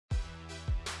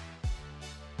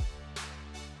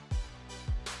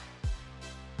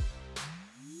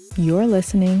You're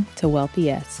listening to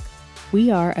Wealthy-esque. We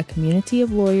are a community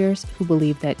of lawyers who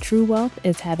believe that true wealth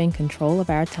is having control of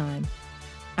our time.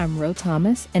 I'm Ro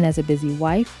Thomas, and as a busy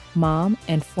wife, mom,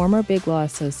 and former Big Law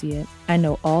associate, I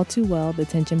know all too well the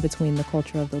tension between the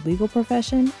culture of the legal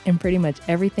profession and pretty much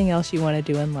everything else you want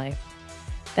to do in life.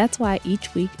 That's why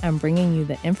each week I'm bringing you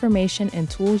the information and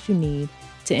tools you need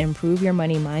to improve your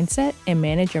money mindset and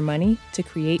manage your money to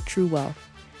create true wealth.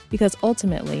 Because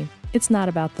ultimately, it's not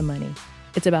about the money.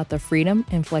 It's about the freedom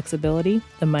and flexibility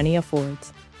the money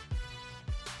affords.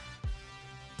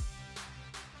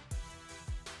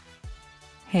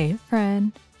 Hey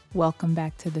friend, welcome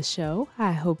back to the show.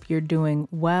 I hope you're doing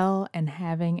well and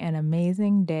having an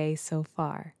amazing day so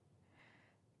far.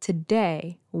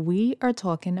 Today, we are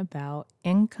talking about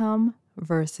income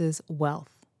versus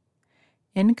wealth.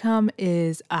 Income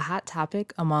is a hot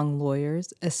topic among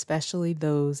lawyers, especially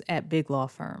those at big law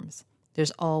firms.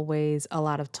 There's always a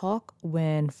lot of talk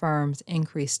when firms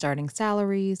increase starting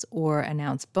salaries or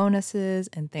announce bonuses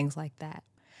and things like that.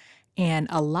 And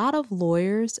a lot of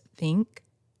lawyers think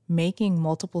making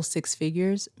multiple six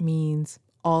figures means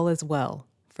all is well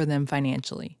for them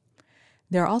financially.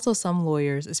 There are also some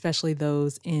lawyers, especially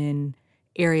those in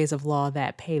areas of law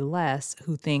that pay less,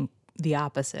 who think the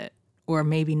opposite, or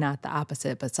maybe not the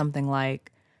opposite, but something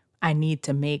like, I need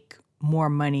to make more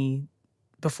money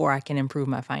before I can improve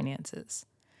my finances.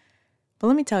 But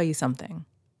let me tell you something.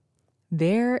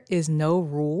 There is no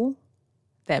rule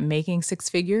that making six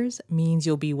figures means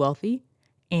you'll be wealthy,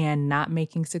 and not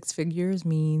making six figures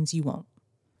means you won't.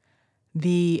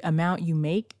 The amount you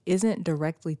make isn't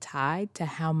directly tied to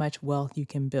how much wealth you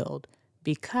can build,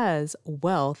 because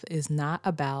wealth is not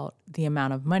about the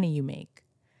amount of money you make.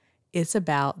 It's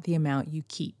about the amount you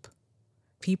keep.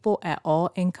 People at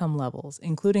all income levels,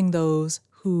 including those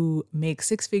who make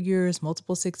six figures,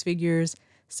 multiple six figures,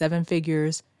 seven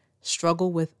figures,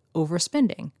 struggle with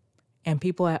overspending. And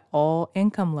people at all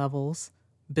income levels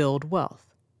build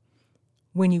wealth.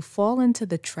 When you fall into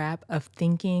the trap of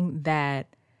thinking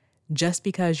that just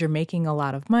because you're making a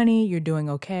lot of money, you're doing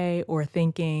okay, or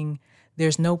thinking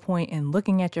there's no point in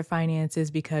looking at your finances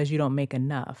because you don't make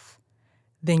enough,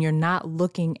 then you're not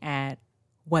looking at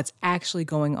what's actually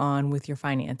going on with your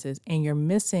finances, and you're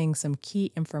missing some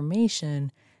key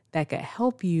information that could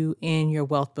help you in your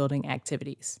wealth building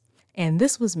activities. And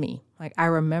this was me. I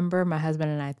remember my husband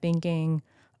and I thinking,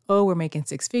 oh, we're making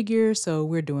six figures, so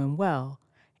we're doing well.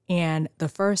 And the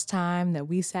first time that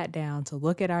we sat down to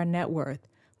look at our net worth,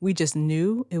 we just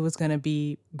knew it was going to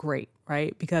be great,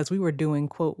 right? Because we were doing,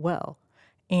 quote, well.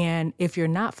 And if you're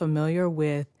not familiar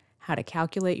with how to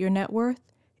calculate your net worth,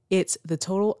 it's the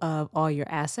total of all your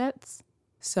assets.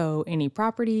 So any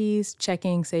properties,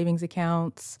 checking, savings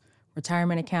accounts,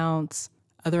 retirement accounts,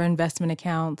 other investment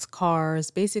accounts,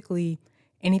 cars, basically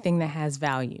anything that has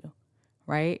value,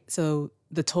 right? So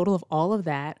the total of all of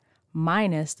that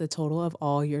minus the total of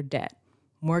all your debt.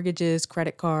 Mortgages,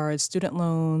 credit cards, student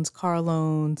loans, car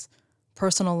loans,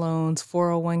 personal loans,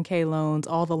 401k loans,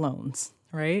 all the loans,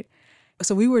 right?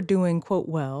 So we were doing, quote,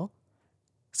 well.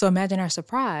 So imagine our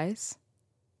surprise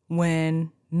when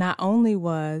not only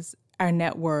was our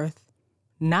net worth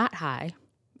not high,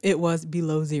 it was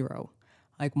below zero,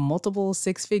 like multiple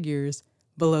six figures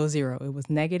below zero. It was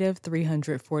negative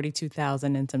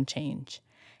 342,000 and some change.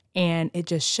 And it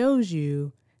just shows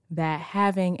you that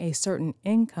having a certain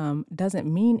income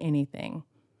doesn't mean anything,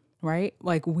 right?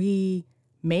 Like we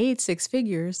made six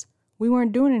figures, we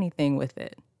weren't doing anything with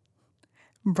it.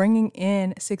 Bringing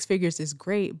in six figures is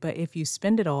great, but if you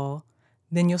spend it all,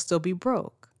 then you'll still be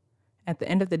broke. At the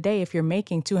end of the day, if you're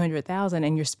making 200,000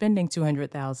 and you're spending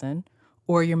 200,000,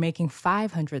 or you're making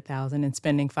 500,000 and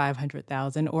spending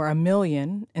 500,000, or $1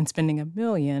 million and spending $1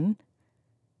 million,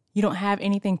 you don't have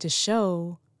anything to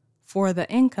show for the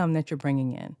income that you're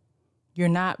bringing in. You're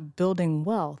not building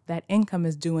wealth. That income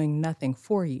is doing nothing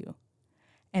for you.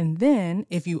 And then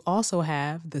if you also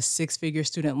have the six-figure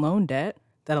student loan debt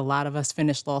that a lot of us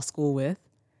finished law school with,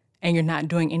 and you're not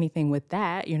doing anything with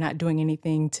that, you're not doing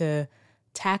anything to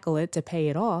tackle it, to pay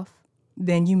it off,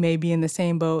 then you may be in the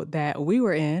same boat that we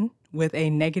were in with a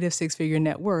negative six-figure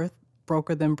net worth,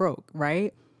 broker than broke,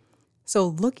 right? So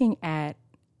looking at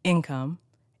income,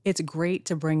 it's great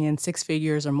to bring in six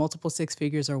figures or multiple six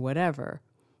figures or whatever,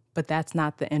 but that's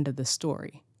not the end of the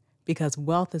story, because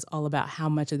wealth is all about how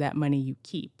much of that money you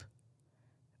keep.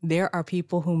 There are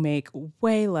people who make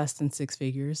way less than six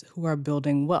figures who are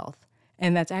building wealth.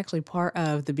 And that's actually part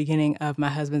of the beginning of my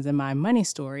husband's and my money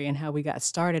story and how we got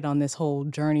started on this whole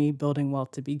journey building wealth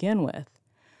to begin with.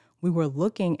 We were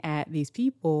looking at these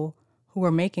people who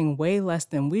were making way less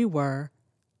than we were,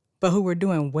 but who were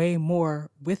doing way more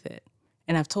with it.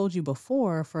 And I've told you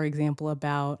before, for example,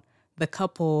 about the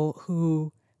couple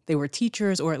who they were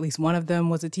teachers, or at least one of them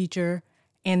was a teacher,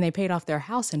 and they paid off their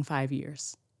house in 5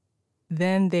 years.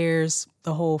 Then there's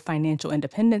the whole financial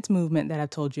independence movement that I've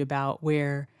told you about,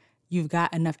 where you've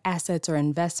got enough assets or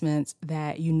investments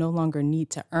that you no longer need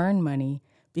to earn money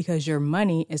because your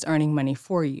money is earning money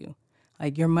for you.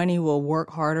 Like your money will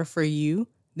work harder for you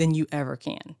than you ever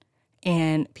can.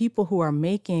 And people who are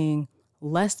making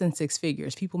less than six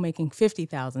figures, people making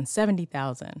 50,000,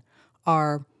 70,000,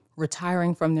 are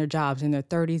retiring from their jobs in their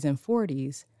 30s and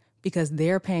 40s because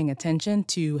they're paying attention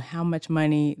to how much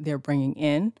money they're bringing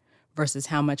in versus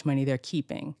how much money they're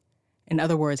keeping. In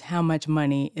other words, how much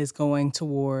money is going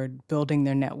toward building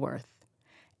their net worth.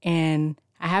 And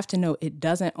I have to know it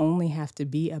doesn't only have to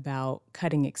be about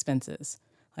cutting expenses.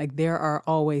 Like there are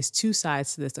always two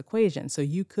sides to this equation. So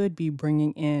you could be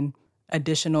bringing in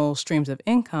additional streams of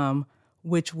income,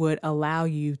 which would allow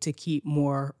you to keep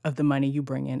more of the money you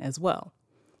bring in as well.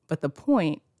 But the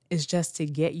point is just to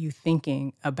get you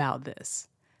thinking about this.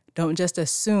 Don't just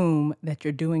assume that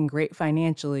you're doing great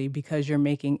financially because you're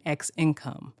making X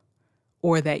income,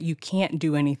 or that you can't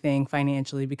do anything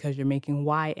financially because you're making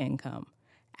Y income.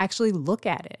 Actually look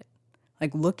at it.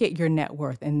 Like look at your net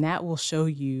worth, and that will show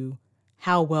you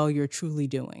how well you're truly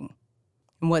doing.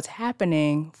 And what's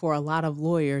happening for a lot of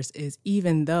lawyers is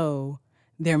even though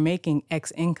they're making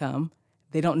X income,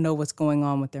 they don't know what's going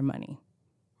on with their money,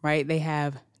 right? They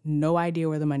have no idea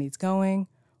where the money's going,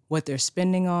 what they're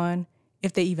spending on,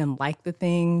 if they even like the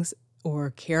things or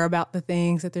care about the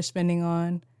things that they're spending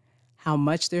on, how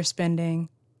much they're spending.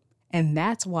 And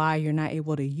that's why you're not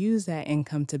able to use that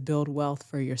income to build wealth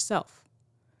for yourself.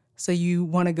 So you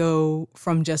want to go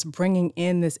from just bringing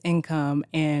in this income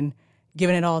and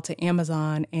giving it all to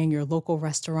Amazon and your local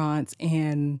restaurants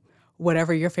and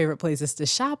whatever your favorite places to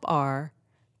shop are,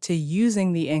 to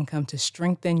using the income to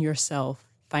strengthen yourself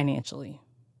financially.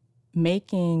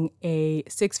 Making a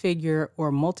six-figure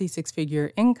or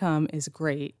multi-six-figure income is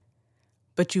great,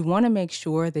 but you want to make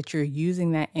sure that you're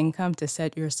using that income to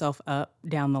set yourself up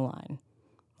down the line.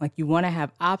 Like you want to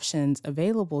have options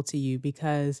available to you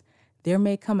because there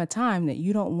may come a time that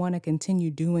you don't want to continue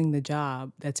doing the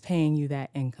job that's paying you that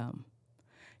income.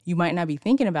 You might not be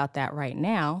thinking about that right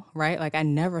now, right? Like I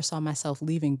never saw myself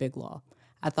leaving Big Law.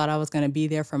 I thought I was going to be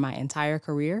there for my entire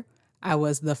career. I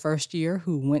was the first year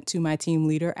who went to my team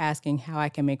leader asking how I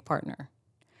can make partner.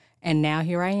 And now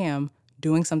here I am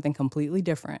doing something completely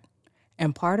different.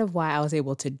 And part of why I was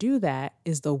able to do that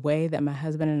is the way that my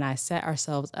husband and I set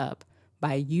ourselves up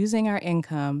by using our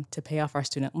income to pay off our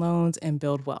student loans and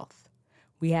build wealth.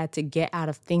 We had to get out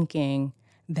of thinking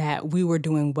that we were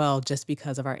doing well just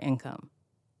because of our income.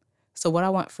 So what I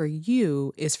want for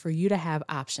you is for you to have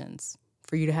options,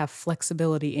 for you to have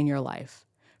flexibility in your life,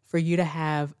 for you to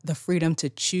have the freedom to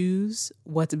choose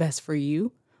what's best for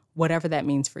you, whatever that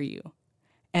means for you.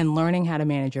 And learning how to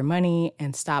manage your money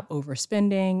and stop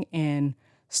overspending and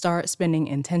start spending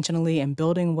intentionally and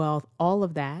building wealth, all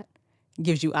of that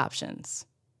gives you options.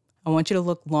 I want you to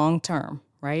look long term,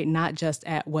 right? Not just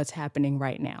at what's happening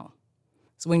right now.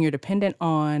 So when you're dependent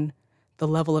on the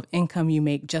level of income you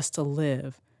make just to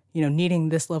live, needing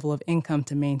this level of income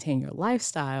to maintain your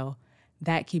lifestyle,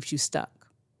 that keeps you stuck.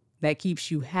 That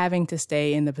keeps you having to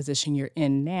stay in the position you're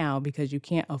in now because you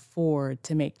can't afford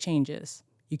to make changes.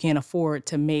 You can't afford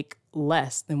to make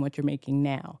less than what you're making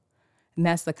now. And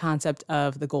that's the concept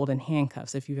of the golden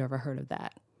handcuffs, if you've ever heard of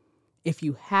that. If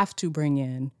you have to bring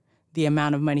in the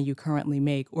amount of money you currently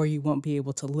make, or you won't be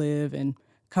able to live and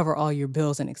cover all your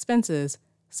bills and expenses,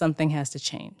 something has to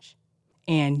change.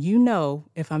 And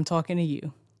if I'm talking to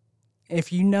you,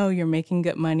 if you're making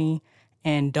good money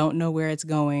and don't know where it's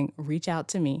going, reach out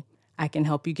to me. I can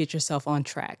help you get yourself on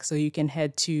track. So you can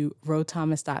head to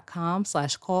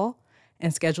rothomas.com/call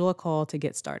and schedule a call to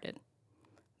get started.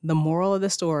 The moral of the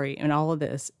story in all of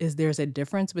this is there's a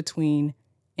difference between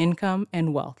income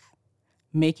and wealth.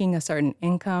 Making a certain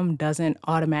income doesn't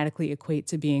automatically equate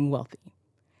to being wealthy.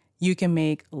 You can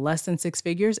make less than six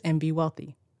figures and be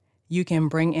wealthy. You can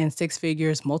bring in six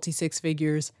figures, multi-six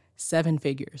figures, seven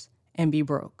figures, and be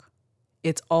broke.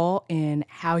 It's all in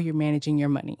how you're managing your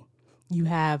money. You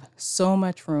have so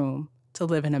much room to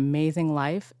live an amazing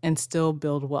life and still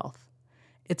build wealth.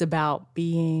 It's about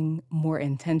being more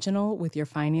intentional with your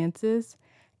finances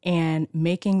and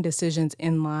making decisions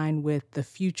in line with the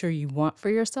future you want for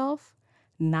yourself,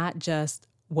 not just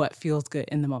what feels good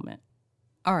in the moment.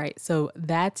 All right, so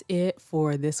that's it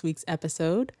for this week's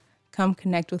episode. Come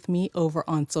connect with me over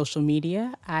on social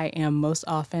media. I am most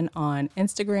often on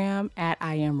Instagram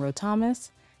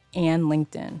 @IamRoThomas and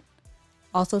LinkedIn.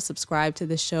 Also, subscribe to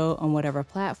the show on whatever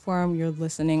platform you're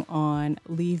listening on.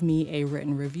 Leave me a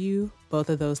written review. Both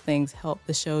of those things help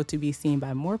the show to be seen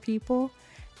by more people.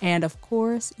 And of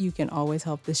course, you can always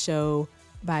help the show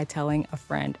by telling a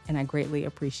friend, and I greatly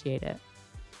appreciate it.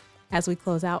 As we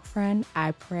close out, friend,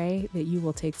 I pray that you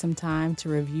will take some time to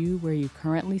review where you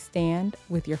currently stand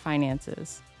with your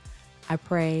finances. I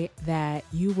pray that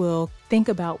you will think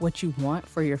about what you want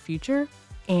for your future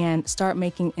and start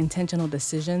making intentional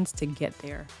decisions to get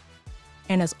there.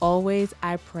 And as always,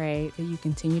 I pray that you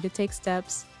continue to take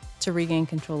steps to regain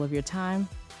control of your time,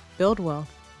 build wealth,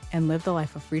 and live the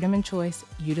life of freedom and choice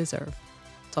you deserve.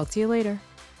 Talk to you later.